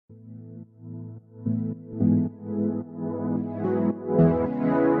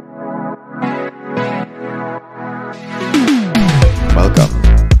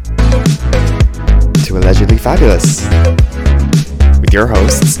Fabulous with your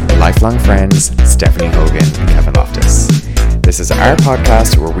hosts, lifelong friends Stephanie Hogan and Kevin Loftus. This is our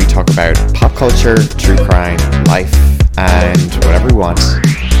podcast where we talk about pop culture, true crime, life, and whatever we want.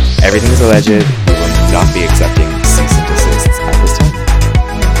 Everything is alleged. We will not be accepting cease and desists at this time.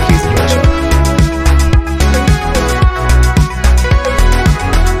 Please enjoy the show.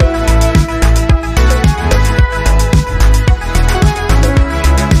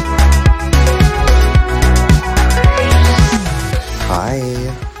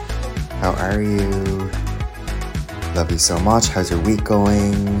 How are you? Love you so much. How's your week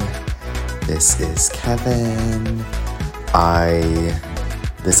going? This is Kevin.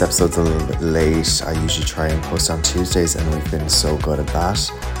 This episode's a little bit late. I usually try and post on Tuesdays and we've been so good at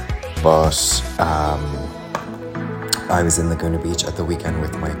that. But I was in Laguna Beach at the weekend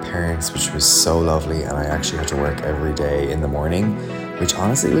with my parents, which was so lovely, and I actually had to work every day in the morning, which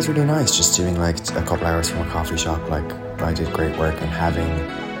honestly was really nice, just doing like a couple hours from a coffee shop. Like, I did great work, and having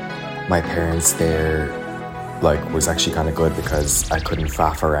my parents there like was actually kind of good because I couldn't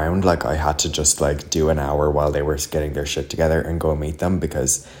faff around. Like, I had to just like do an hour while they were getting their shit together and go meet them,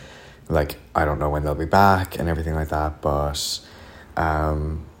 because like I don't know when they'll be back and everything like that. But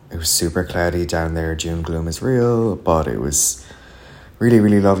it was super cloudy down there. June gloom is real, but it was really,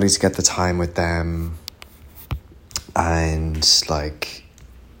 really lovely to get the time with them. And like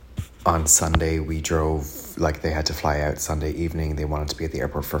on Sunday we drove, like they had to fly out Sunday evening. They wanted to be at the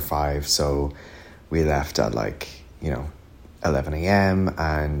airport for 5, so we left at like, 11 a.m.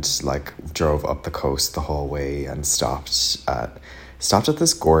 and like drove up the coast the whole way and stopped at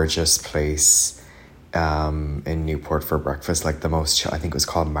this gorgeous place in Newport for breakfast, like the most I think it was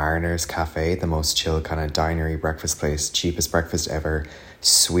called Mariner's Cafe, the most chill kind of dinery breakfast place, cheapest breakfast ever,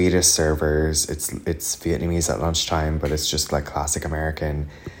 sweetest servers. It's Vietnamese at lunchtime, but it's just like classic American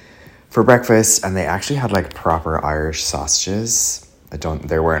for breakfast. And they actually had like proper Irish sausages.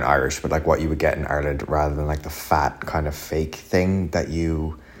 They weren't Irish, but like what you would get in Ireland, rather than like the fat kind of fake thing that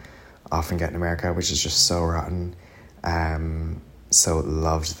you often get in America, which is just so rotten. So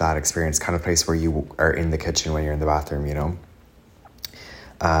loved that experience, kind of place where you are in the kitchen when you're in the bathroom,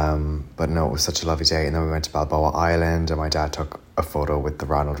 But no, it was such a lovely day. And then we went to Balboa Island, and my dad took a photo with the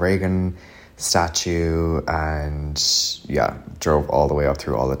Ronald Reagan statue, and yeah, drove all the way up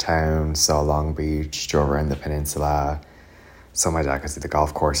through all the towns, saw Long Beach, drove around the peninsula. So my dad could see the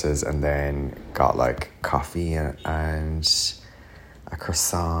golf courses, and then got like coffee and a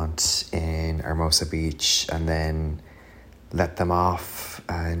croissant in Hermosa Beach, and then let them off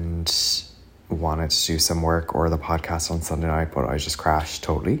and wanted to do some work or the podcast on Sunday night, but I just crashed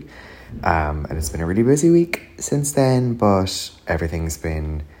totally. And it's been a really busy week since then, but everything's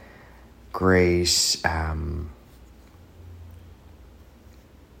been great. And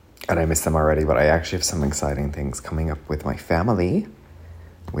I miss them already, but I actually have some exciting things coming up with my family,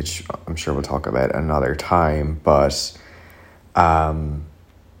 which I'm sure we'll talk about another time. But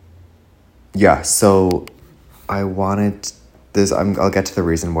yeah, so I wanted this. I'll get to the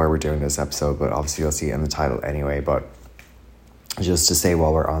reason why we're doing this episode, but obviously you'll see it in the title anyway. But just to say,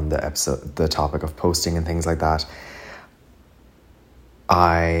 while we're on the topic of posting and things like that,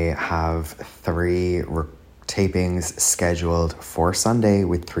 I have 3 tapings scheduled for Sunday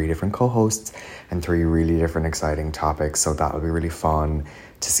with 3 different co-hosts and 3 really different exciting topics. So that'll be really fun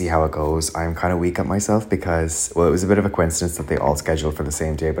to see how it goes. I'm kind of weak at myself because, well, it was a bit of a coincidence that they all scheduled for the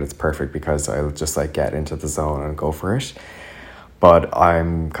same day, but it's perfect because I'll just like get into the zone and go for it. But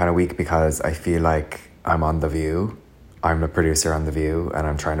I'm kind of weak because I feel like I'm on The View. I'm the producer on The View, and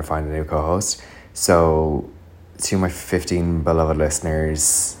I'm trying to find a new co-host. So to my 15 beloved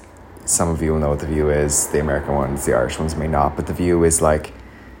listeners, some of you will know what The View is. The American ones, the Irish ones may not. But The View is like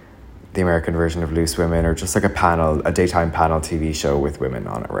the American version of Loose Women, or just like a daytime panel TV show with women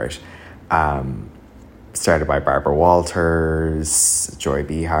on it, right? Started by Barbara Walters, Joy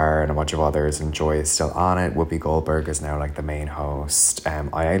Behar, and a bunch of others, and Joy is still on it. Whoopi Goldberg is now like the main host.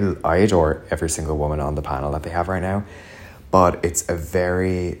 I adore every single woman on the panel that they have right now, but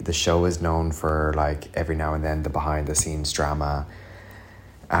the show is known for like every now and then the behind the scenes drama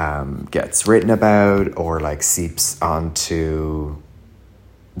gets written about or like seeps onto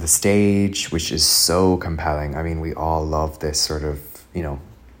the stage, which is so compelling. I mean, we all love this sort of,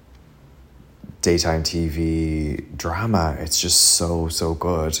 daytime TV drama. It's just so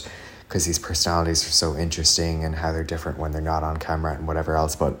good because these personalities are so interesting and how they're different when they're not on camera and whatever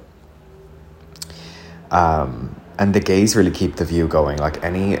else. But and the gays really keep The View going. Like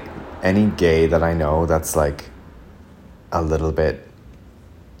any gay that I know that's like a little bit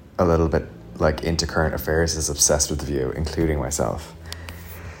like into current affairs is obsessed with The View, including myself.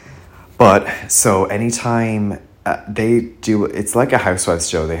 But so anytime they do, it's like a housewives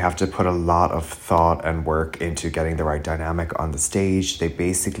show. They have to put a lot of thought and work into getting the right dynamic on the stage. They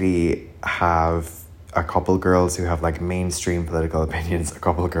basically have a couple girls who have like mainstream political opinions, a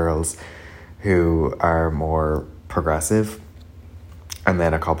couple girls who are more progressive, and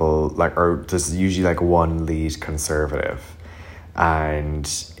then a couple like, or there's usually like one lead conservative. And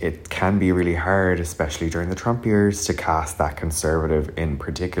it can be really hard, especially during the Trump years, to cast that conservative in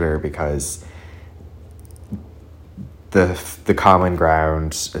particular, because the common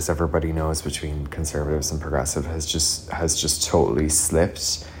ground, as everybody knows, between conservatives and progressive has just totally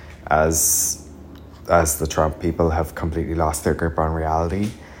slipped as the Trump people have completely lost their grip on reality.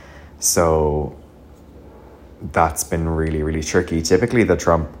 So that's been really, really tricky. Typically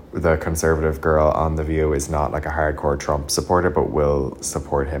the conservative girl on The View is not like a hardcore Trump supporter, but will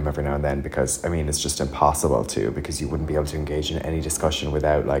support him every now and then, because I mean it's just impossible to, because you wouldn't be able to engage in any discussion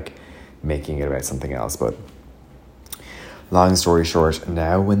without like making it about something else. But long story short,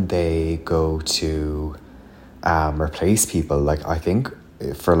 now when they go to replace people, like I think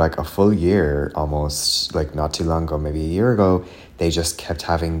for like a full year, almost, like not too long ago, maybe a year ago, they just kept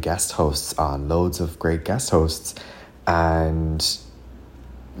having guest hosts on, loads of great guest hosts, and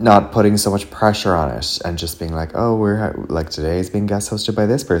not putting so much pressure on it, and just being like, oh, we're like, today's being guest hosted by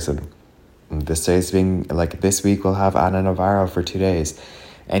this person, and this day's being like, this week we'll have Anna Navarro for 2 days.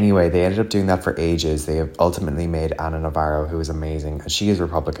 Anyway, they ended up doing that for ages. They have ultimately made Anna Navarro, who is amazing, and she is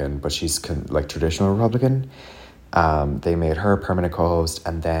Republican, but she's like traditional Republican. They made her permanent co-host,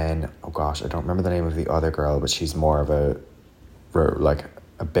 and then, oh gosh, I don't remember the name of the other girl, but she's more of a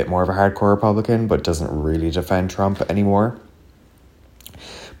bit more of a hardcore Republican, but doesn't really defend Trump anymore.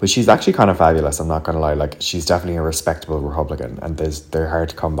 But she's actually kind of fabulous, I'm not going to lie. Like, she's definitely a respectable Republican, and they're hard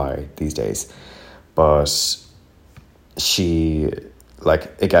to come by these days. But she,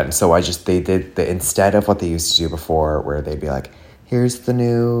 like, again, so they did instead of what they used to do before, where they'd be like, here's the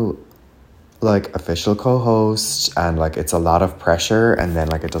new, like, official co-host, and, like, it's a lot of pressure, and then,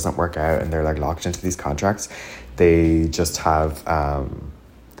 like, it doesn't work out, and they're, like, locked into these contracts. They just have,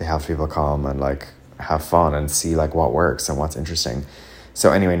 they have people come and, like, have fun and see, like, what works and what's interesting.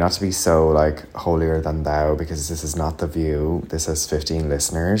 So anyway, not to be so like holier than thou, because this is not The View. This has 15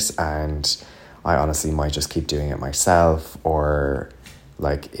 listeners, and I honestly might just keep doing it myself, or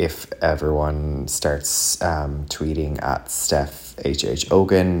like if everyone starts tweeting at Steph HH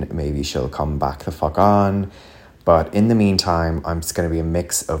Ogan, maybe she'll come back the fuck on. But in the meantime, I'm just going to be a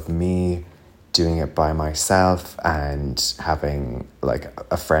mix of me doing it by myself and having like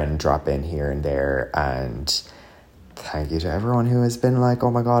a friend drop in here and there. And thank you to everyone who has been like, oh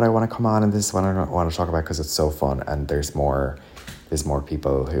my God, I want to come on, and this is what I want to talk about because it's so fun. And there's more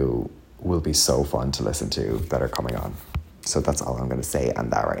people who will be so fun to listen to that are coming on. So that's all I'm going to say on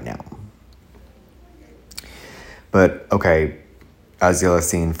that right now. But okay, as you'll have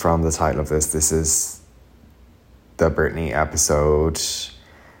seen from the title of this is the Britney episode.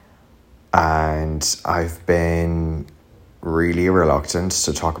 And I've been really reluctant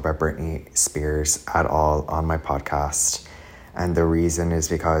to talk about Britney Spears at all on my podcast. And the reason is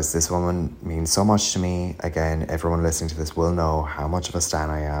because this woman means so much to me. Again, everyone listening to this will know how much of a stan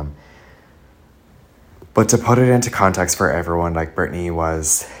I am. But to put it into context for everyone, like, Britney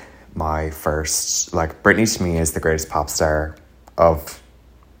was my first, like, Britney to me is the greatest pop star of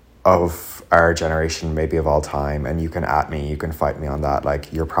our generation, maybe of all time. And you can at me, you can fight me on that.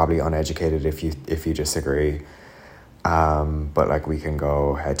 Like, you're probably uneducated if you disagree. But like, we can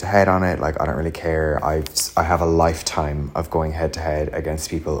go head to head on it. Like, I don't really care. I have a lifetime of going head to head against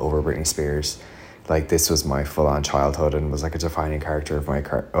people over Britney Spears. Like, this was my full on childhood and was like a defining character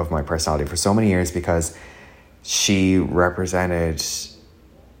of my personality for so many years, because she represented,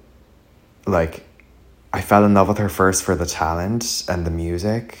 like, I fell in love with her first for the talent and the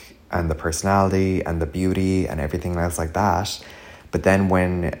music and the personality and the beauty and everything else like that. But then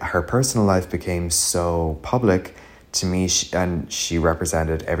when her personal life became so public, to me, she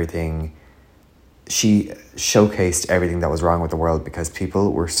represented everything. She showcased everything that was wrong with the world, because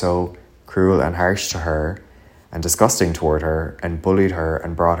people were so cruel and harsh to her and disgusting toward her and bullied her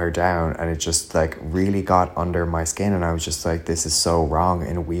and brought her down. And it just like really got under my skin. And I was just like, this is so wrong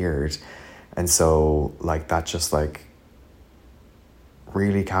and weird. And so like that just like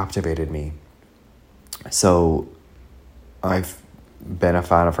really captivated me. So I've been a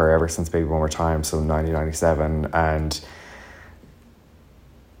fan of her ever since Baby One More Time, so 1997, and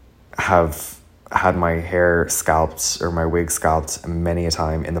have had my hair scalped or my wig scalped many a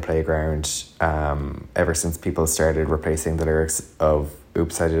time in the playground, ever since people started replacing the lyrics of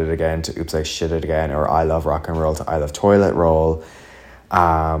Oops, I Did It Again to Oops, I Shit It Again, or I Love Rock and Roll to I Love Toilet Roll.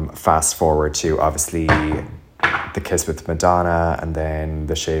 Fast forward to obviously the kiss with Madonna, and then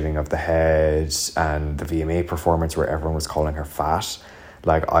the shaving of the head, and the VMA performance where everyone was calling her fat.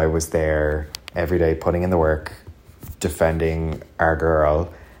 Like, I was there every day putting in the work, defending our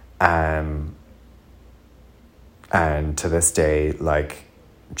girl, and to this day, like,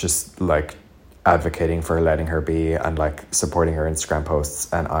 just like advocating for letting her be, and like supporting her Instagram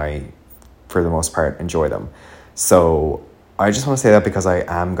posts, and I, for the most part, enjoy them. So I just want to say that because I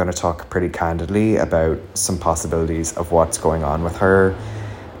am going to talk pretty candidly about some possibilities of what's going on with her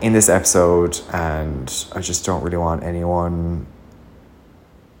in this episode, and I just don't really want anyone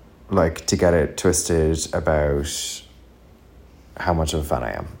like to get it twisted about how much of a fan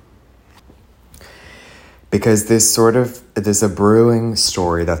I am. Because there's a brewing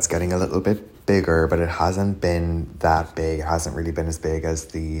story that's getting a little bit bigger, but it hasn't been that big. It hasn't really been as big as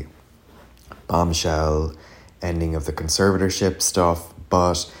the bombshell ending of the conservatorship stuff.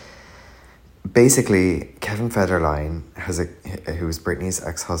 But basically, Kevin Federline, who's Britney's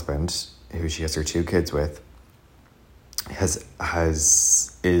ex-husband, who she has her 2 kids with,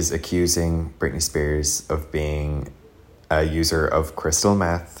 is accusing Britney Spears of being a user of crystal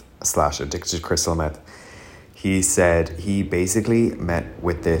meth / addicted to crystal meth. He said he basically met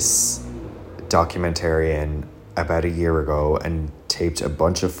with this documentarian about a year ago and taped a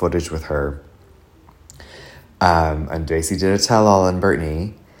bunch of footage with her, and basically did a tell-all on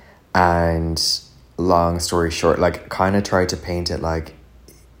Britney. And long story short, like, kind of tried to paint it like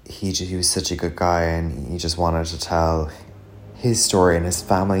he was such a good guy and he just wanted to tell his story and his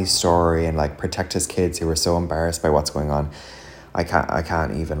family's story and like protect his kids who were so embarrassed by what's going on. I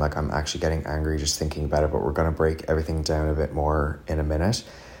can't even, like, I'm actually getting angry just thinking about it, but we're going to break everything down a bit more in a minute.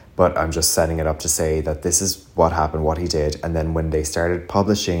 But I'm just setting it up to say that this is what happened, what he did. And then when they started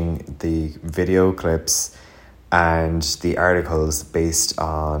publishing the video clips and the articles based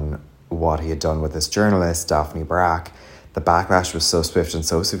on what he had done with this journalist, Daphne Brack, the backlash was so swift and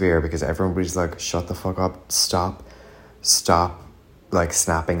so severe because everybody's like, shut the fuck up, stop, like,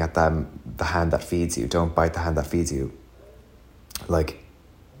 snapping at the hand that feeds you. Don't bite the hand that feeds you. Like,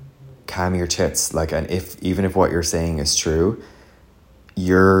 calm your tits. Like, and even if what you're saying is true,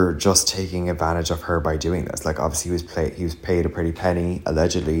 you're just taking advantage of her by doing this. Like, obviously he was paid a pretty penny,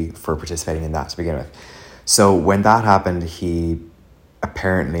 allegedly, for participating in that to begin with. So when that happened, he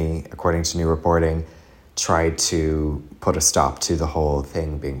apparently, according to new reporting, tried to put a stop to the whole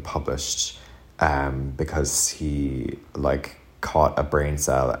thing being published, because he, like, caught a brain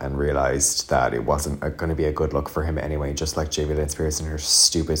cell and realised that it wasn't going to be a good look for him anyway, just like Jamie Lynn Spears in her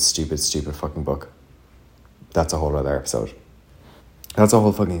stupid fucking book. That's a whole other episode. That's a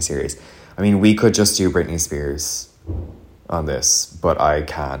whole fucking series. I mean, we could just do Britney Spears on this, but I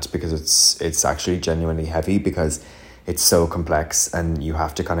can't because it's actually genuinely heavy because it's so complex and you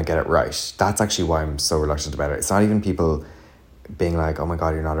have to kind of get it right. That's actually why I'm so reluctant about it. It's not even people being like, oh my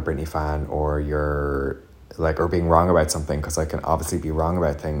God, you're not a Britney fan, or you're like, or being wrong about something, because I can obviously be wrong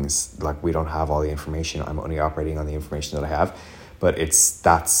about things. Like, we don't have all the information. I'm only operating on the information that I have. But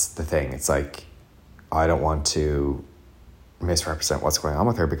that's the thing. It's like, I don't want to misrepresent what's going on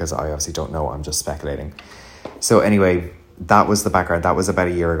with her because I obviously don't know. I'm just speculating. So anyway, that was the background. That was about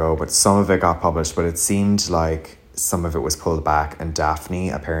a year ago, but some of it got published, but it seemed like some of it was pulled back. And Daphne,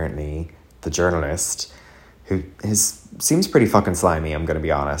 apparently, the journalist, who seems pretty fucking slimy, I'm going to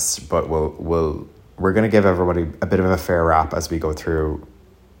be honest, but we're going to give everybody a bit of a fair rap as we go through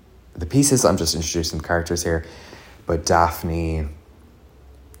the pieces. I'm just introducing the characters here. But Daphne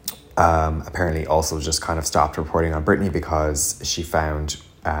apparently also just kind of stopped reporting on Britney because she found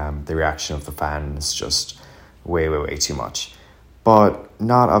the reaction of the fans just way too much. But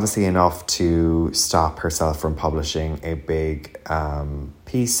not obviously enough to stop herself from publishing a big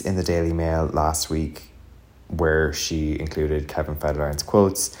piece in the Daily Mail last week where she included Kevin Federline's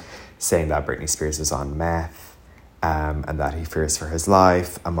quotes saying that Britney Spears is on meth, and that he fears for his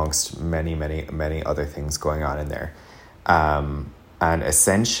life, amongst many other things going on in there. And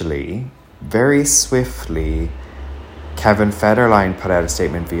essentially, very swiftly, Kevin Federline put out a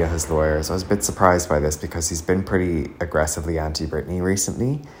statement via his lawyers. I was a bit surprised by this because he's been pretty aggressively anti-Britney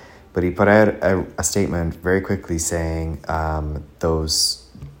recently, but he put out a statement very quickly saying those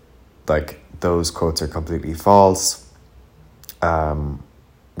quotes are completely false.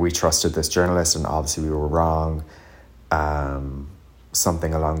 We trusted this journalist and obviously we were wrong.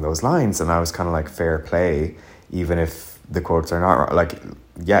 Something along those lines. And I was kind of like, fair play, even if the quotes are not wrong. Like,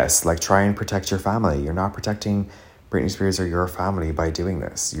 yes, like, try and protect your family. You're not protecting Britney Spears or your family by doing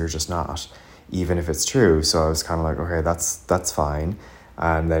this. You're just not, even if it's true. So I was kind of like, okay, that's fine.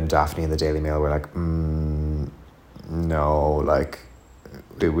 And then Daphne and the Daily Mail were like, no, like,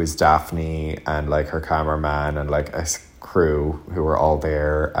 it was Daphne and like her cameraman and like a crew who were all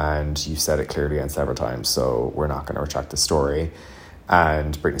there, and you said it clearly and several times, so we're not going to retract the story.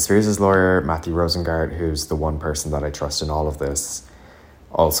 And Britney Spears' lawyer, Matthew Rosengart, who's the one person that I trust in all of this,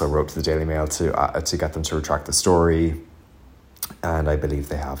 also wrote to the Daily Mail to get them to retract the story, and I believe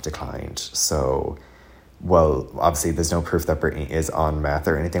they have declined. So, well, obviously there's no proof that Britney is on meth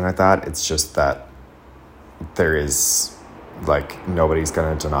or anything like that. It's just that there is, like, nobody's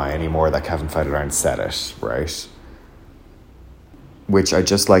going to deny anymore that Kevin Federline said it, right? Which I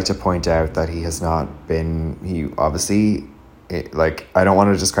just like to point out that he has not been, he obviously, I don't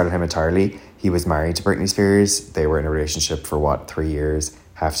want to discredit him entirely. He was married to Britney Spears. They were in a relationship for 3 years,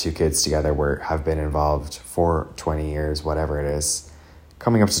 have 2 kids together, have been involved for 20 years, whatever it is,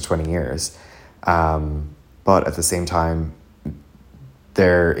 coming up to 20 years. But at the same time,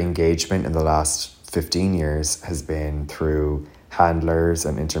 their engagement in the last 15 years has been through handlers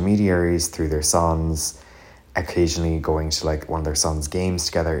and intermediaries, through their sons, occasionally going to like one of their sons' games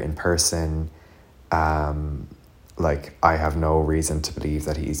together in person. I have no reason to believe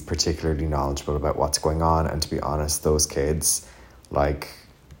that he's particularly knowledgeable about what's going on. And to be honest, those kids, like,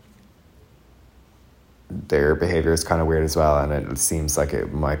 their behavior is kind of weird as well. And it seems like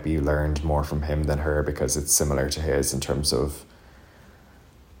it might be learned more from him than her, because it's similar to his in terms of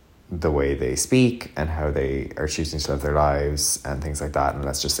the way they speak and how they are choosing to live their lives and things like that. And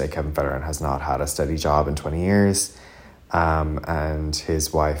let's just say Kevin Federline has not had a steady job in 20 years. And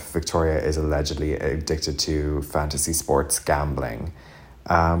his wife, Victoria, is allegedly addicted to fantasy sports gambling,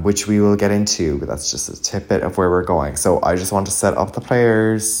 which we will get into, but that's just a tidbit of where we're going. So I just want to set up the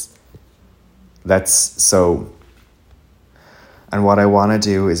players. And what I want to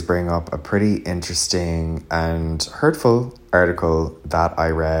do is bring up a pretty interesting and hurtful article that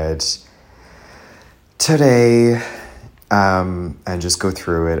I read today, and just go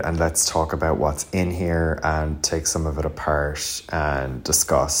through it, and let's talk about what's in here and take some of it apart and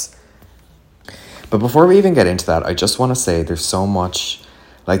discuss. But before we even get into that, I just want to say there's so much,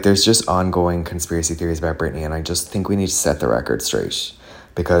 there's just ongoing conspiracy theories about Britney, and I just think we need to set the record straight.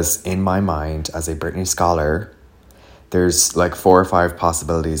 Because in my mind, as a Britney scholar, there's 4 or 5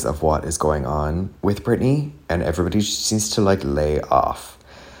 possibilities of what is going on with Britney, and everybody just seems to lay off.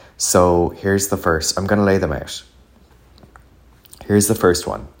 So here's the first. I'm going to lay them out. Here's the first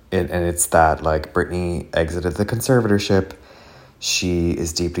one. And it's that Britney exited the conservatorship. She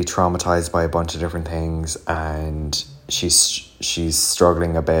is deeply traumatized by a bunch of different things, and she's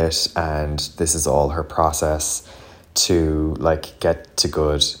struggling a bit, and this is all her process to get to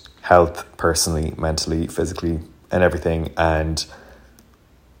good health, personally, mentally, physically, and everything. And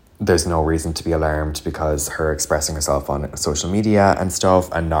there's no reason to be alarmed, because her expressing herself on social media and stuff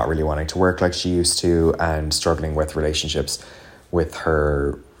and not really wanting to work like she used to, and struggling with relationships with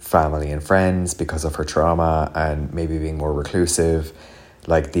her family and friends because of her trauma, and maybe being more reclusive,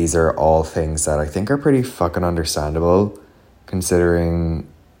 these are all things that I think are pretty fucking understandable, considering,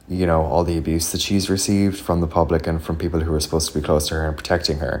 all the abuse that she's received from the public and from people who are supposed to be close to her and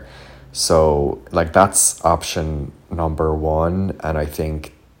protecting her. So, that's option number 1, and I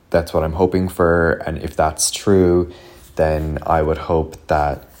think that's what I'm hoping for. And if that's true, then I would hope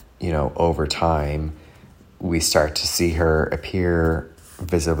that, over time, we start to see her appear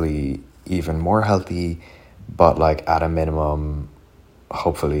visibly even more healthy, but at a minimum,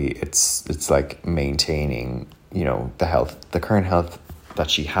 hopefully it's maintaining, the current health that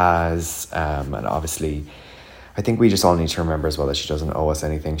she has. And obviously, I think we just all need to remember as well that she doesn't owe us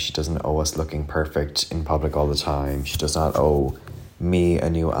anything. She doesn't owe us looking perfect in public all the time. She does not owe me a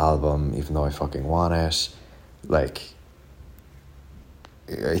new album, even though I fucking want it.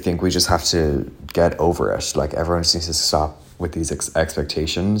 I think we just have to get over it. Everyone just needs to stop with these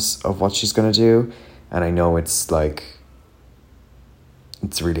expectations of what she's going to do. And I know it's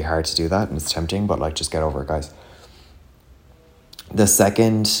it's really hard to do that, and it's tempting, but just get over it, guys. The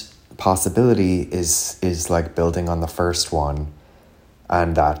second possibility is building on the first one,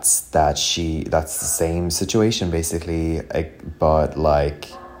 and that's the same situation basically, but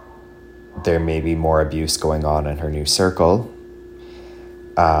there may be more abuse going on in her new circle,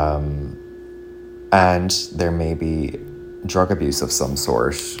 and there may be drug abuse of some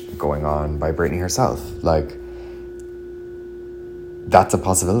sort going on by Britney herself. That's a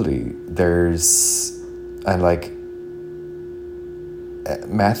possibility.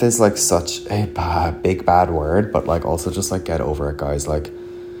 Meth is such a big bad word, but also just get over it, guys.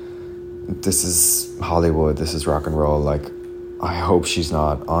 This is Hollywood, this is rock and roll. I hope she's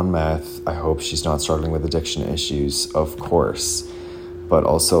not on meth. I hope she's not struggling with addiction issues, of course, but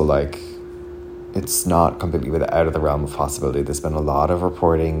also it's not completely out of the realm of possibility. There's been a lot of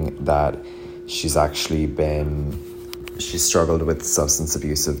reporting that she's struggled with substance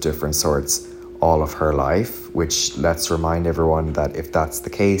abuse of different sorts all of her life, which, let's remind everyone that if that's the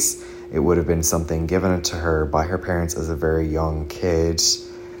case, it would have been something given to her by her parents as a very young kid,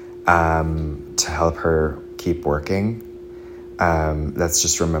 to help her keep working. Let's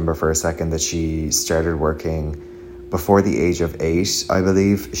just remember for a second that she started working before the age of 8, I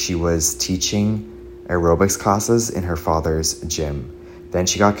believe. She was teaching aerobics classes in her father's gym. Then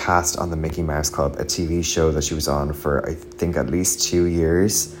she got cast on the Mickey Mouse Club, a TV show that she was on for, I think, at least 2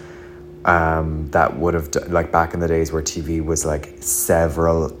 years. That would have, like, back in the days where TV was like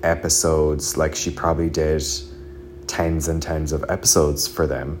several episodes, like she probably did tens and tens of episodes for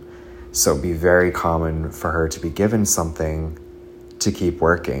them. So it'd be very common for her to be given something to keep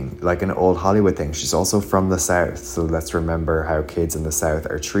working, like an old Hollywood thing. She's also from the South, so let's remember how kids in the South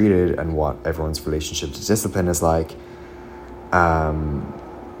are treated and what everyone's relationship to discipline is like.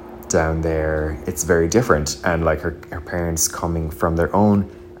 Down there, it's very different, and like her parents, coming from their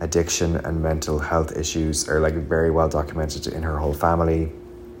own addiction and mental health issues, are like very well documented in her whole family.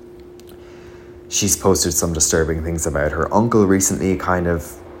 She's posted some disturbing things about her uncle recently, kind of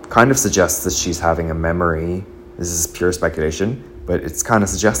suggests that she's having a memory. This is pure speculation, but it's kind of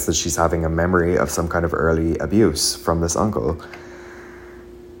suggests that she's having a memory of some kind of early abuse from this uncle.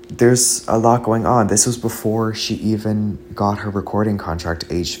 There's a lot going on. This was before she even got her recording contract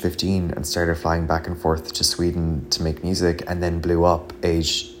age 15 and started flying back and forth to Sweden to make music, and then blew up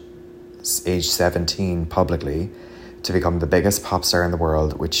age 17 publicly to become the biggest pop star in the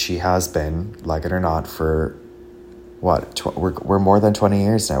world, which she has been, like it or not, for what? We're more than 20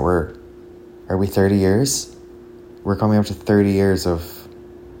 years now. Are we 30 years? We're coming up to 30 years of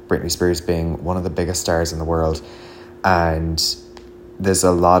Britney Spears being one of the biggest stars in the world. And there's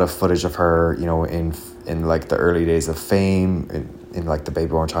a lot of footage of her, you know, in like the early days of fame, in like the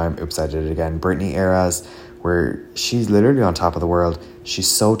Baby One Time, Oops, I Did It Again, Britney eras, where she's literally on top of the world. She's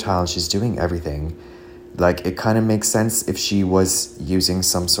so talented, she's doing everything. Like, it kind of makes sense if she was using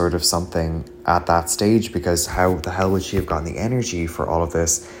some sort of something at that stage, because how the hell would she have gotten the energy for all of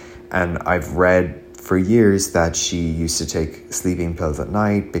this? And I've read for years that she used to take sleeping pills at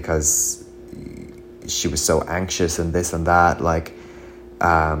night because she was so anxious and this and that, like,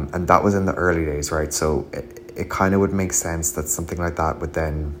 and that was in the early days, right? So it kind of would make sense that something like that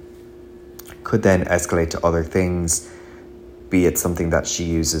could then escalate to other things, be it something that she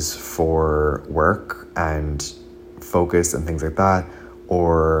uses for work and focus and things like that,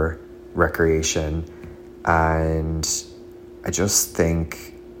 or recreation. And I just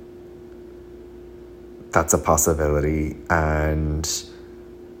think that's a possibility, and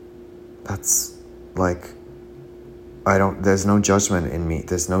that's like, there's no judgment in me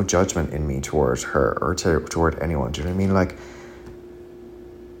toward her or toward anyone. Do you know what I mean? Like,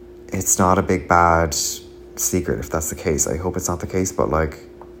 it's not a big bad secret if that's the case. I hope it's not the case, but like,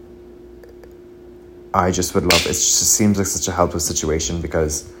 I just would love, it just seems like such a helpless situation,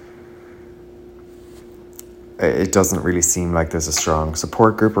 because it doesn't really seem like there's a strong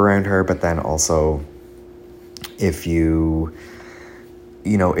support group around her. But then also, if you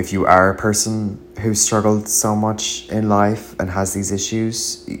are a person who struggled so much in life and has these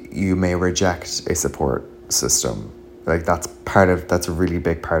issues, you may reject a support system. Like, that's a really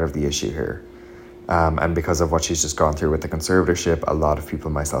big part of the issue here. And because of what she's just gone through with the conservatorship, a lot of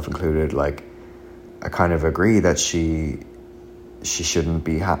people, myself included, like, I kind of agree that she shouldn't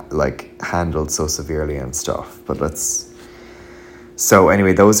be handled so severely and stuff. But so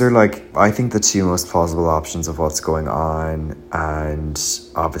anyway, those are, like, I think the two most plausible options of what's going on. And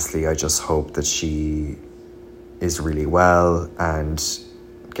obviously I just hope that she is really well and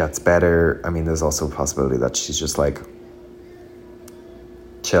gets better. I mean, there's also a possibility that she's just like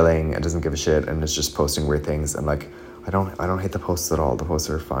chilling and doesn't give a shit and is just posting weird things. And like, I don't hate the posts at all. The posts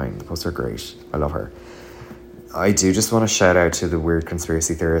are fine. The posts are great. I love her. I do just want to shout out to the weird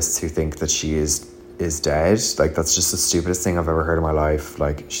conspiracy theorists who think that she is dead. Like, that's just the stupidest thing I've ever heard in my life.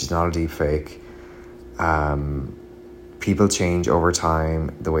 Like, she's not a deep fake. People change over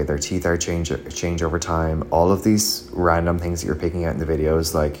time. The way their teeth are change over time. All of these random things that you're picking out in the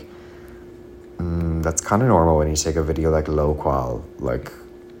videos, like, that's kind of normal when you take a video like low qual. Like,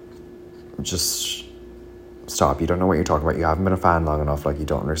 just stop. You don't know what you're talking about. You haven't been a fan long enough. Like, you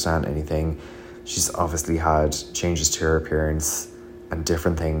don't understand anything. She's obviously had changes to her appearance and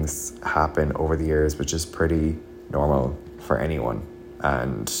different things happen over the years, which is pretty normal for anyone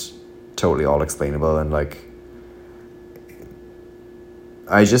and totally all explainable. And like,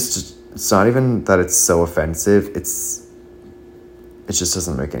 it's not even that it's so offensive. It just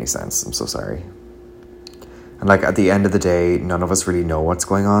doesn't make any sense. I'm so sorry. And like at the end of the day, none of us really know what's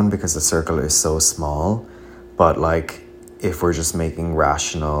going on because the circle is so small. But like, if we're just making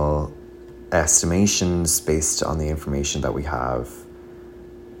rational estimations based on the information that we have,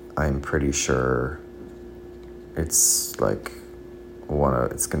 I'm pretty sure it's like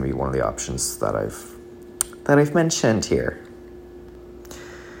it's going to be one of the options that I've mentioned here.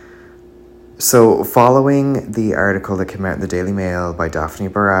 So following the article that came out in the Daily Mail by Daphne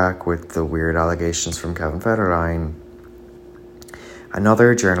Barak with the weird allegations from Kevin Federline,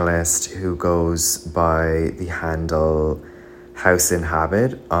 another journalist who goes by the handle House in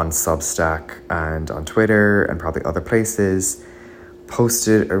Habit on Substack and on Twitter and probably other places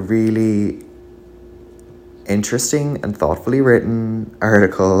posted a really interesting and thoughtfully written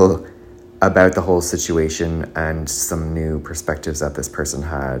article about the whole situation and some new perspectives that this person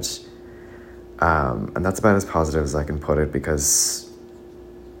had. And that's about as positive as I can put it, because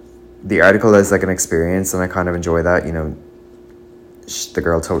the article is like an experience and I kind of enjoy that. You know, the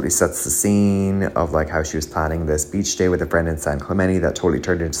girl totally sets the scene of like how she was planning this beach day with a friend in San Clemente that totally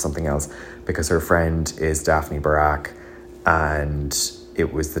turned into something else because her friend is Daphne Barak, and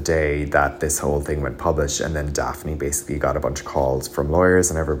it was the day that this whole thing went published, and then Daphne basically got a bunch of calls from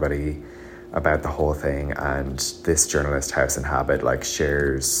lawyers and everybody about the whole thing, and this journalist, House and Habit, like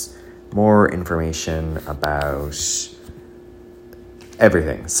shares more information about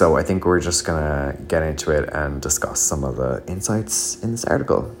everything. So I think we're just gonna get into it and discuss some of the insights in this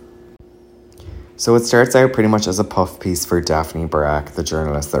article. So it starts out pretty much as a puff piece for Daphne Barak, the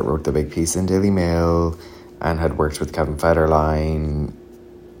journalist that wrote the big piece in Daily Mail and had worked with Kevin Federline,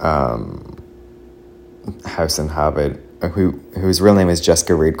 House and Habit, whose real name is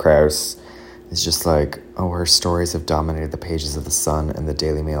Jessica Reid Krause, is just like, oh, her stories have dominated the pages of The Sun and the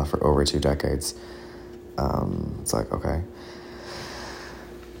Daily Mail for over 2 decades. It's like, okay.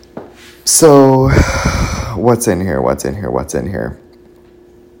 So, what's in here?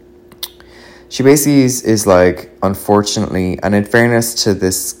 She basically is like, unfortunately, and in fairness to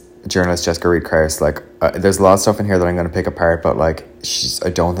this journalist, Jessica Reid Krause, like, there's a lot of stuff in here that I'm going to pick apart, but like, I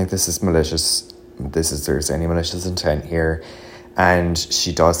don't think this is malicious. There's any malicious intent here. And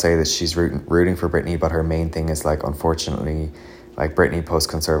she does say that she's rooting for Britney, but her main thing is like, unfortunately, like Britney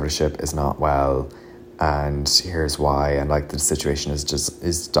post-conservatorship is not well, and here's why, and like the situation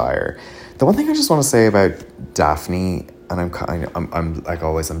is dire. The one thing I just want to say about Daphne, and I'm like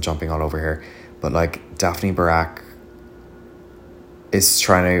always, I'm jumping all over here, but like Daphne Barak is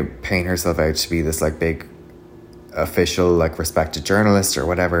trying to paint herself out to be this like big official, like respected journalist or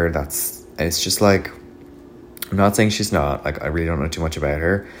whatever. It's just like, I'm not saying she's not, like I really don't know too much about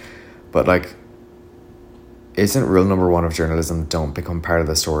her, but like, isn't rule number 1 of journalism, don't become part of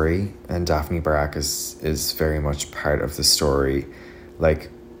the story? And Daphne Barak is very much part of the story. Like,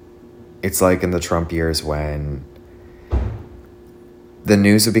 it's like in the Trump years when the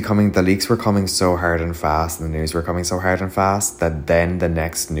leaks were coming so hard and fast, and the news were coming so hard and fast, that then the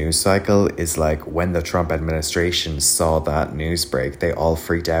next news cycle is like when the Trump administration saw that news break, they all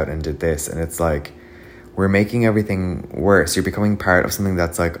freaked out and did this. And it's like, we're making everything worse. You're becoming part of something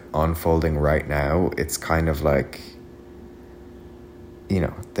that's like unfolding right now. It's kind of like, you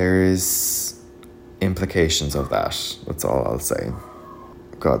know, there's implications of that. That's all I'll say.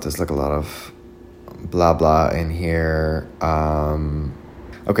 God, there's like a lot of blah blah in here.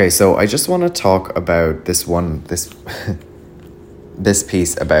 Okay, so I just want to talk about this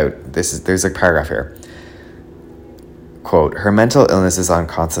piece about this. There's a paragraph here. Quote, her mental illness is on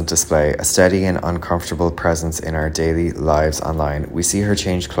constant display, a steady and uncomfortable presence in our daily lives online. We see her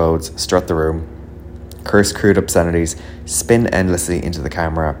change clothes, strut the room, curse crude obscenities, spin endlessly into the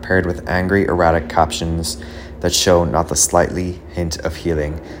camera, paired with angry, erratic captions that show not the slightly hint of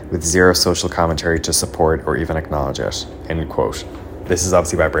healing, with zero social commentary to support or even acknowledge it. End quote. This is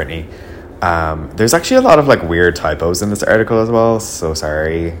obviously about Britney. There's actually a lot of like weird typos in this article as well, so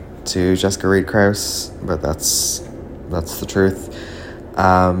sorry to Jessica Reid Krause, but that's the truth.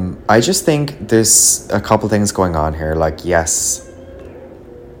 I just think there's a couple things going on here. Like, yes,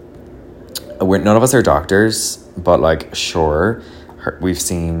 none of us are doctors, but like, sure, we've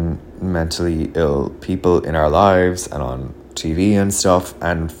seen mentally ill people in our lives and on TV and stuff,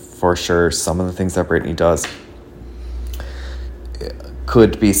 and for sure some of the things that Britney does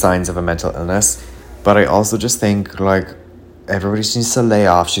could be signs of a mental illness. But I also just think like, everybody just needs to lay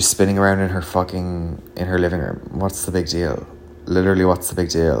off. She's spinning around in her living room. What's the big deal? Literally, what's the big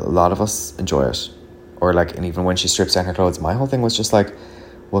deal? A lot of us enjoy it. Or like, and even when she strips down her clothes, my whole thing was just like,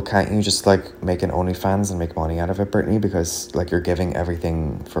 well, can't you just like make an OnlyFans and make money out of it, Britney? Because like, you're giving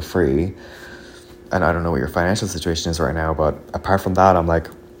everything for free. And I don't know what your financial situation is right now, but apart from that, I'm like,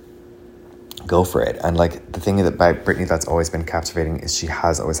 go for it. And like the thing about Britney that's always been captivating is she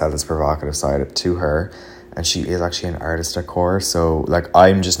has always had this provocative side to her, and she is actually an artist at core. So like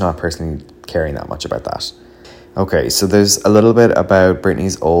I'm just not personally caring that much about that. Okay, so there's a little bit about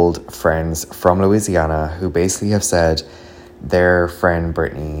Britney's old friends from Louisiana who basically have said their friend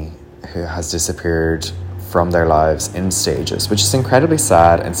Britney, who has disappeared from their lives in stages, which is incredibly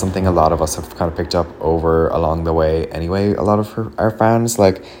sad and something a lot of us have kind of picked up over along the way anyway. A lot of our fans,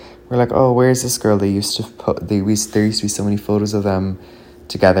 like, we're like, oh, where's this girl? There used to be so many photos of them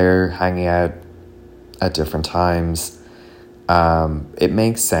together hanging out at different times. It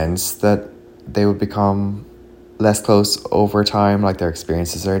makes sense that they would become less close over time, like their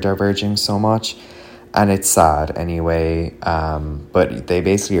experiences are diverging so much, and it's sad anyway. But they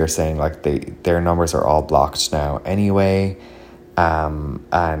basically are saying like their numbers are all blocked now anyway,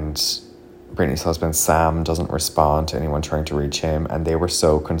 and Britney's husband Sam doesn't respond to anyone trying to reach him, and they were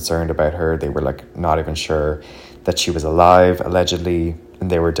so concerned about her. They were like not even sure that she was alive, allegedly, and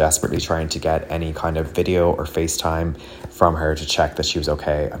they were desperately trying to get any kind of video or FaceTime from her to check that she was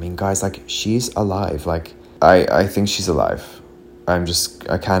okay. I mean, guys, like, she's alive. Like, I think she's alive.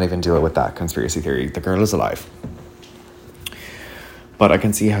 I can't even deal with that conspiracy theory. The girl is alive. But I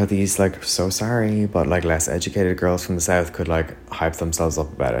can see how these, like, so sorry, but, like, less educated girls from the South could, like, hype themselves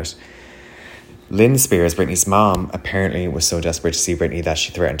up about it. Lynn Spears, Britney's mom, apparently was so desperate to see Britney that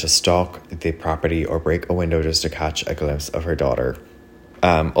she threatened to stalk the property or break a window just to catch a glimpse of her daughter.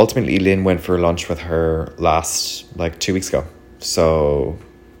 Ultimately, Lynn went for lunch with her last, like, 2 weeks ago. So,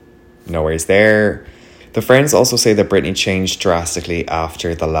 no worries there. The friends also say that Britney changed drastically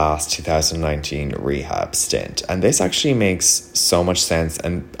after the last 2019 rehab stint. And this actually makes so much sense.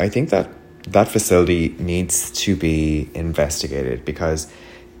 And I think that that facility needs to be investigated, because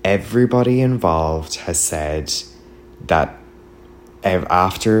everybody involved has said that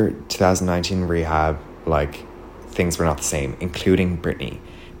after 2019 rehab, like, things were not the same, including Britney.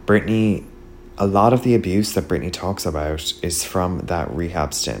 Britney, a lot of the abuse that Britney talks about is from that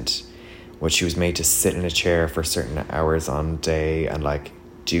rehab stint, which she was made to sit in a chair for certain hours on day and like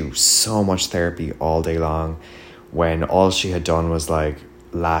do so much therapy all day long, when all she had done was like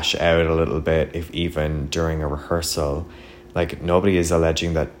lash out a little bit, if even during a rehearsal. Like, nobody is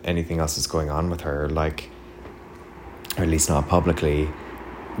alleging that anything else is going on with her, like, or at least not publicly.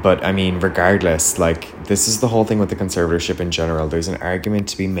 But I mean, regardless, like, this is the whole thing with the conservatorship in general. There's an argument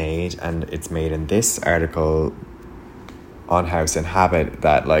to be made, and it's made in this article on House and Habit,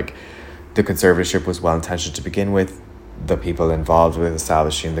 that like the conservatorship was well intentioned to begin with. The people involved with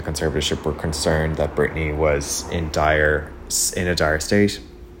establishing the conservatorship were concerned that Britney was in a dire state.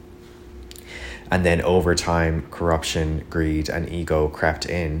 And then over time, corruption, greed, and ego crept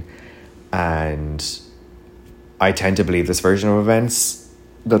in. And I tend to believe this version of events,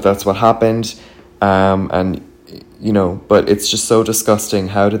 that's what happened. And, you know, but it's just so disgusting.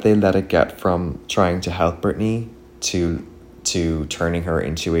 How did they let it get from trying to help Britney to turning her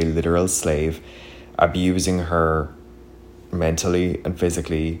into a literal slave, abusing her mentally and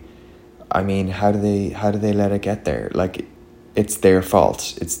physically? I mean, how do they let it get there? Like, it's their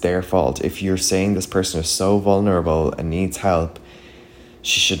fault. It's their fault. If you're saying this person is so vulnerable and needs help,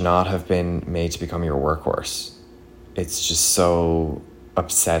 she should not have been made to become your workhorse. It's just so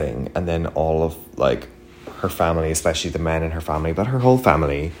upsetting. And then all of, like, her family, especially the men in her family, but her whole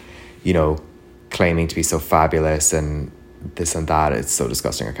family, you know, claiming to be so fabulous and this and that. It's so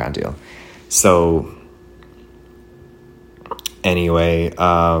disgusting. I can't deal. So anyway,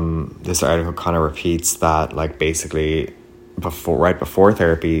 this article kind of repeats that, like, basically right before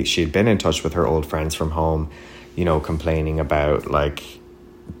therapy, she'd been in touch with her old friends from home, you know, complaining about, like,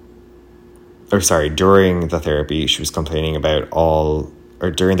 during the therapy, she was complaining about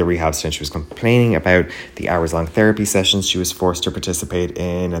during the rehab stint, she was complaining about the hours-long therapy sessions she was forced to participate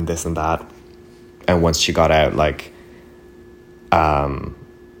in and this and that. And once she got out, like, that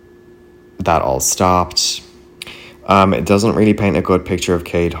all stopped. It doesn't really paint a good picture of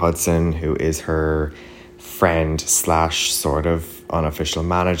Kate Hudson, who is her friend / sort of unofficial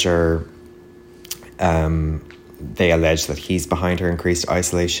manager. They allege that he's behind her increased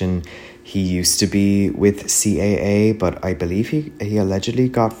isolation. He used to be with CAA, but I believe he allegedly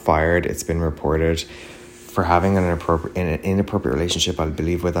got fired. It's been reported for having an inappropriate relationship, I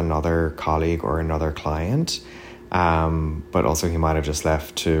believe, with another colleague or another client. But also he might have just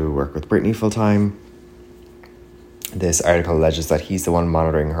left to work with Britney full time. This article alleges that he's the one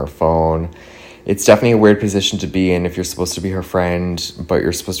monitoring her phone. It's definitely a weird position to be in if you're supposed to be her friend, but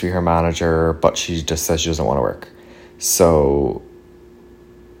you're supposed to be her manager, but she just says she doesn't want to work. So,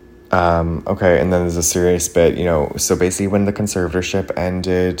 okay, and then there's a serious bit, you know, so basically when the conservatorship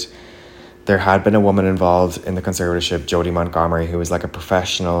ended, there had been a woman involved in the conservatorship, Jodie Montgomery, who was like a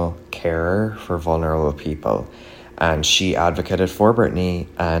professional carer for vulnerable people. And she advocated for Britney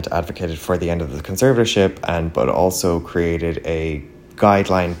and advocated for the end of the conservatorship, but also created a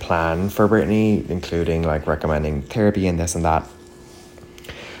guideline plan for Britney, including like recommending therapy and this and that.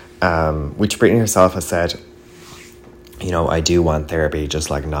 Which Britney herself has said, you know, I do want therapy, just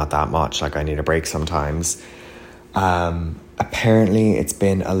like not that much. Like I need a break sometimes. Apparently it's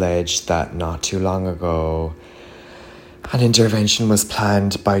been alleged that not too long ago, an intervention was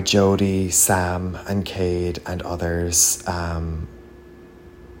planned by Jodie, Sam and Cade and others. And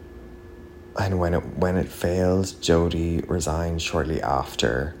when it failed, Jodie resigned shortly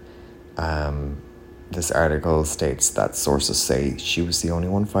after. This article states that sources say she was the only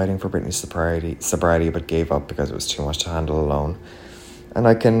one fighting for Britney's sobriety, but gave up because it was too much to handle alone. And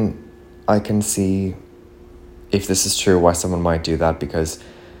I can see if this is true why someone might do that, because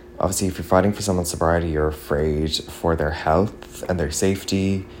obviously if you're fighting for someone's sobriety, you're afraid for their health and their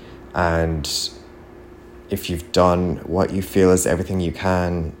safety, and if you've done what you feel is everything you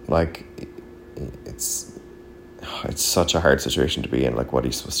can, like it's such a hard situation to be in. Like, what are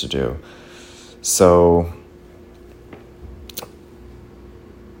you supposed to do? So,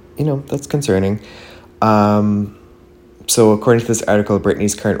 you know, that's concerning. So according to this article,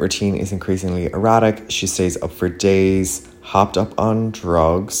 Britney's current routine is increasingly erratic. She stays up for days, hopped up on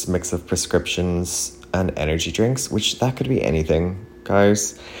drugs, mix of prescriptions and energy drinks, which that could be anything,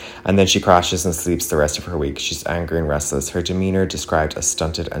 guys. And then she crashes and sleeps the rest of her week. She's angry and restless. Her demeanor described as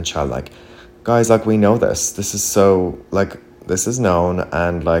stunted and childlike. Guys, like, we know this. This is so, like, this is known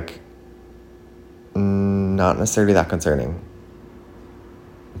and, like, not necessarily that concerning.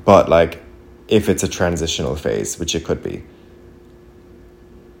 But, like, if it's a transitional phase, which it could be,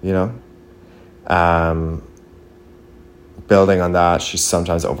 you know? Building on that, she's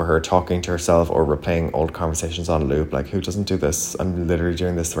sometimes overheard talking to herself or replaying old conversations on loop. Like, who doesn't do this? I'm literally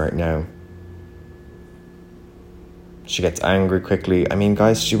doing this right now. She gets angry quickly. I mean,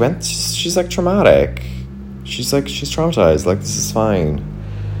 guys, she's like traumatic. She's traumatized. Like, this is fine.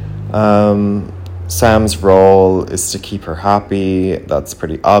 Sam's role is to keep her happy. That's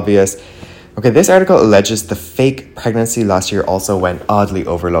pretty obvious. Okay, this article alleges the fake pregnancy last year also went oddly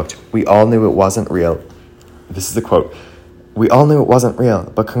overlooked. We all knew it wasn't real. This is the quote. We all knew it wasn't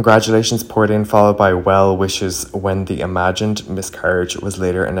real, but congratulations poured in, followed by well wishes when the imagined miscarriage was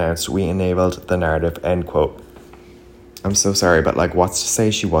later announced. We enabled the narrative, end quote. I'm so sorry, but like, what's to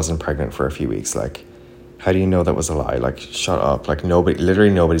say she wasn't pregnant for a few weeks? Like, how do you know that was a lie? Like, shut up. Like, literally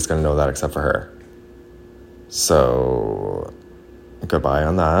nobody's going to know that except for her. So, goodbye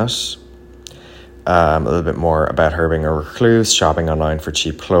on that. A little bit more about her being a recluse, shopping online for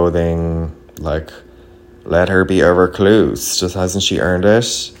cheap clothing. Like, let her be a recluse. Just hasn't she earned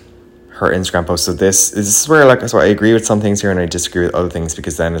it? Her Instagram post. So this is where, like, so I agree with some things here and I disagree with other things,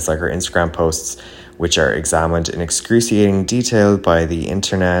 because then it's like her Instagram posts, which are examined in excruciating detail by the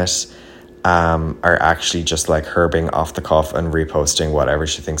internet, are actually just like her being off the cuff and reposting whatever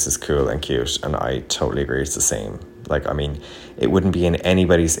she thinks is cool and cute. And I totally agree it's the same. Like, I mean, it wouldn't be in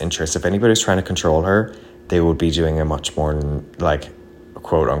anybody's interest. If anybody's trying to control her, they would be doing a much more, like,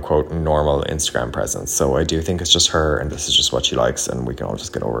 quote unquote normal Instagram presence. So I do think it's just her and this is just what she likes, and we can all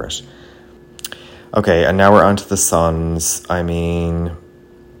just get over it. Okay, and now we're on to the sons. I mean,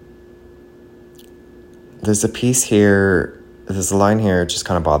 there's a piece here, there's a line here, it just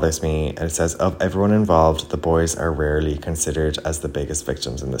kind of bothers me, and it says, of everyone involved, the boys are rarely considered as the biggest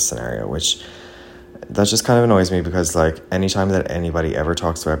victims in this scenario, which that just kind of annoys me, because like anytime that anybody ever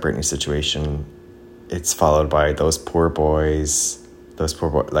talks about Britney's situation, it's followed by those poor boys,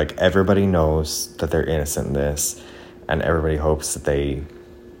 like everybody knows that they're innocent in this and everybody hopes that they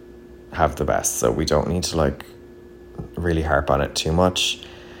have the best. So we don't need to like really harp on it too much.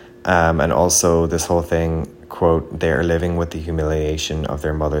 And also this whole thing, quote, they're living with the humiliation of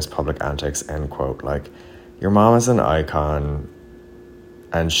their mother's public antics, end quote. Like, your mom is an icon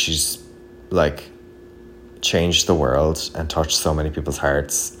and she's like changed the world and touched so many people's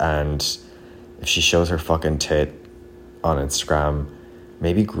hearts, and if she shows her fucking tit on Instagram,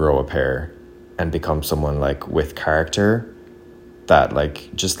 maybe grow a pair and become someone like with character that like,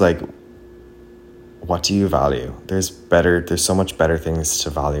 just like, what do you value? There's so much better things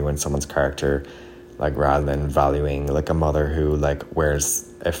to value in someone's character, like, rather than valuing like a mother who like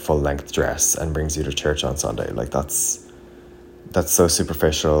wears a full-length dress and brings you to church on Sunday. Like, that's so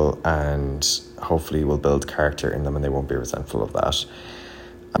superficial, and hopefully will build character in them and they won't be resentful of that.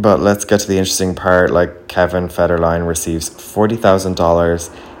 But let's get to the interesting part. Like, Kevin Federline receives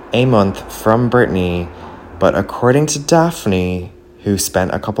 $40,000 a month from Britney, but according to Daphne, who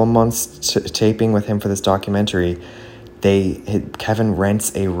spent a couple months taping with him for this documentary, Kevin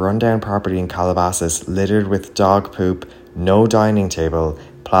rents a rundown property in Calabasas littered with dog poop, no dining table,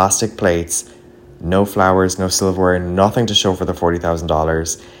 plastic plates, no flowers, no silverware, nothing to show for the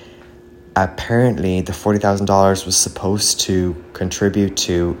 $40,000. Apparently, the $40,000 was supposed to contribute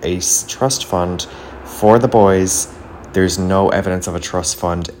to a trust fund for the boys. There's no evidence of a trust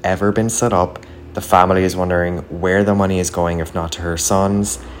fund ever been set up. The family is wondering where the money is going, if not to her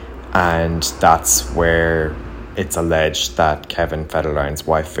sons. And that's where it's alleged that Kevin Federline's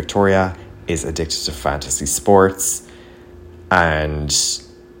wife, Victoria, is addicted to fantasy sports. And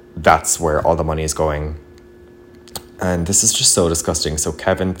that's where all the money is going. And this is just so disgusting. So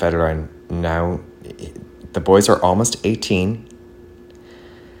Kevin Federline, now, the boys are almost 18.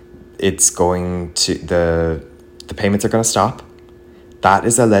 It's going to, the payments are going to stop. That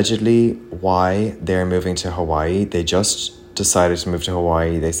is allegedly why they're moving to Hawaii. They just decided to move to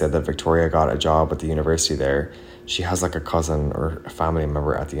Hawaii. They said that Victoria got a job at the university there. She has like a cousin or a family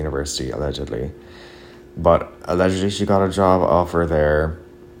member at the university, allegedly. But allegedly she got a job offer there.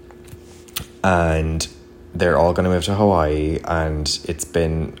 And they're all going to move to Hawaii, and it's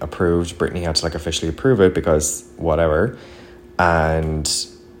been approved. Britney had to like officially approve it because whatever. And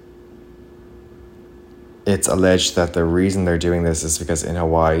it's alleged that the reason they're doing this is because in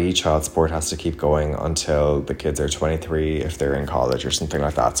Hawaii, child support has to keep going until the kids are 23 if they're in college or something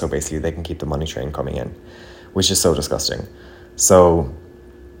like that. So basically they can keep the money train coming in, which is so disgusting. So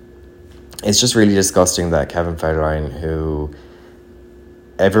it's just really disgusting that Kevin Federline, who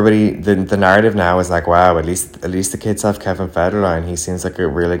everybody, the narrative now is like, wow, at least the kids have Kevin Federline. He seems like a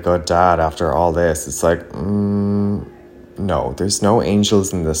really good dad after all this. It's like, no, there's no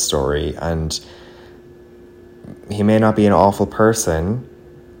angels in this story. And he may not be an awful person,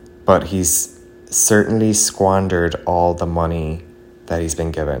 but he's certainly squandered all the money that he's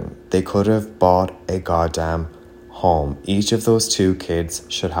been given. They could have bought a goddamn home. Each of those two kids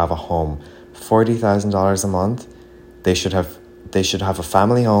should have a home. $40,000 a month. They should have a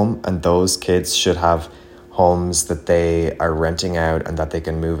family home, and those kids should have homes that they are renting out and that they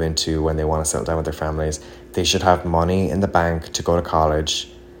can move into when they want to settle down with their families. They should have money in the bank to go to college.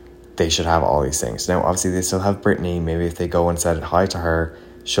 They should have all these things. Now, obviously, they still have Britney. Maybe if they go and said hi to her,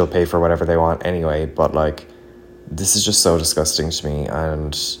 she'll pay for whatever they want anyway. But, like, this is just so disgusting to me.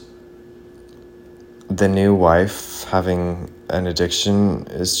 And the new wife having an addiction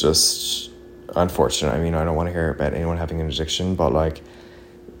is just unfortunate. I mean, I don't want to hear about anyone having an addiction, but like,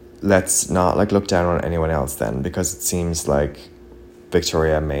 let's not like look down on anyone else then, because it seems like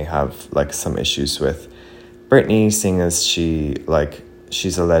Victoria may have like some issues with Britney, seeing as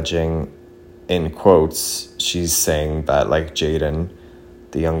she's alleging, in quotes, she's saying that like Jaden,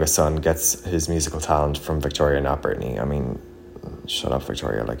 the youngest son, gets his musical talent from Victoria, not Britney. I mean, shut up,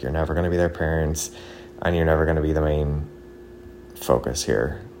 Victoria. Like, you're never going to be their parents, and you're never going to be the main focus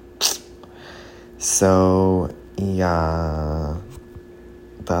here. So, yeah,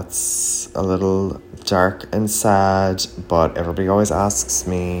 that's a little dark and sad, but everybody always asks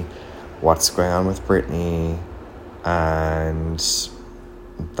me what's going on with Britney, and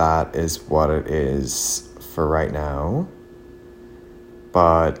that is what it is for right now.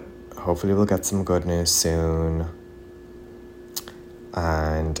 But hopefully we'll get some good news soon,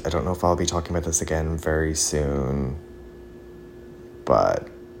 and I don't know if I'll be talking about this again very soon, but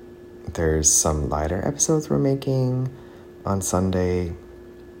there's some lighter episodes we're making on Sunday.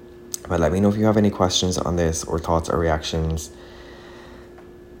 But let me know if you have any questions on this or thoughts or reactions.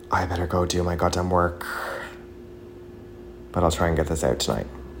 I better go do my goddamn work. But I'll try and get this out tonight.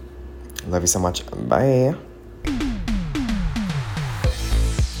 Love you so much. Bye.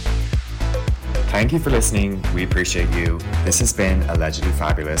 Thank you for listening. We appreciate you. This has been Allegedly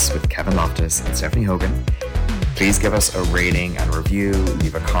Fabulous with Kevin Loftus and Stephanie Hogan. Please give us a rating and review,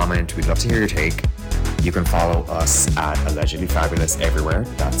 leave a comment. We'd love to hear your take. You can follow us at Allegedly Fabulous everywhere.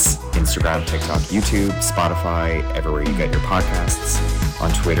 That's Instagram, TikTok, YouTube, Spotify, everywhere you get your podcasts.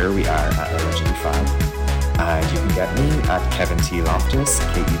 On Twitter, we are at Allegedly Fab. And you can get me at Kevin T. Loftus,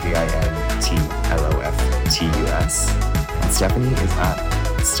 KevinTLoftus. And Stephanie is at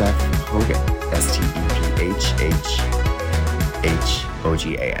Steph Hogan,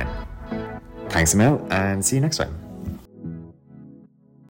 STEPHHHOGAN. Thanks a mil, and see you next time.